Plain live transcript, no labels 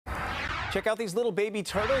Check out these little baby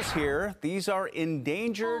turtles here. These are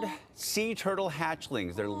endangered sea turtle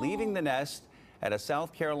hatchlings. They're leaving the nest at a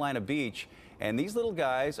South Carolina beach. And these little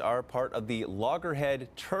guys are part of the Loggerhead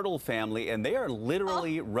turtle family, and they are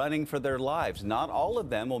literally running for their lives. Not all of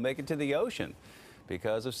them will make it to the ocean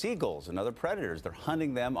because of seagulls and other predators. They're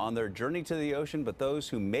hunting them on their journey to the ocean, but those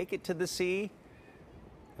who make it to the sea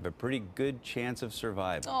have a pretty good chance of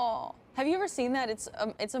survival. Oh, have you ever seen that?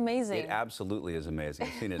 It's amazing. It absolutely is amazing.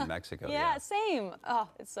 I've seen it in Mexico. Yeah, same. Oh,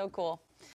 it's so cool.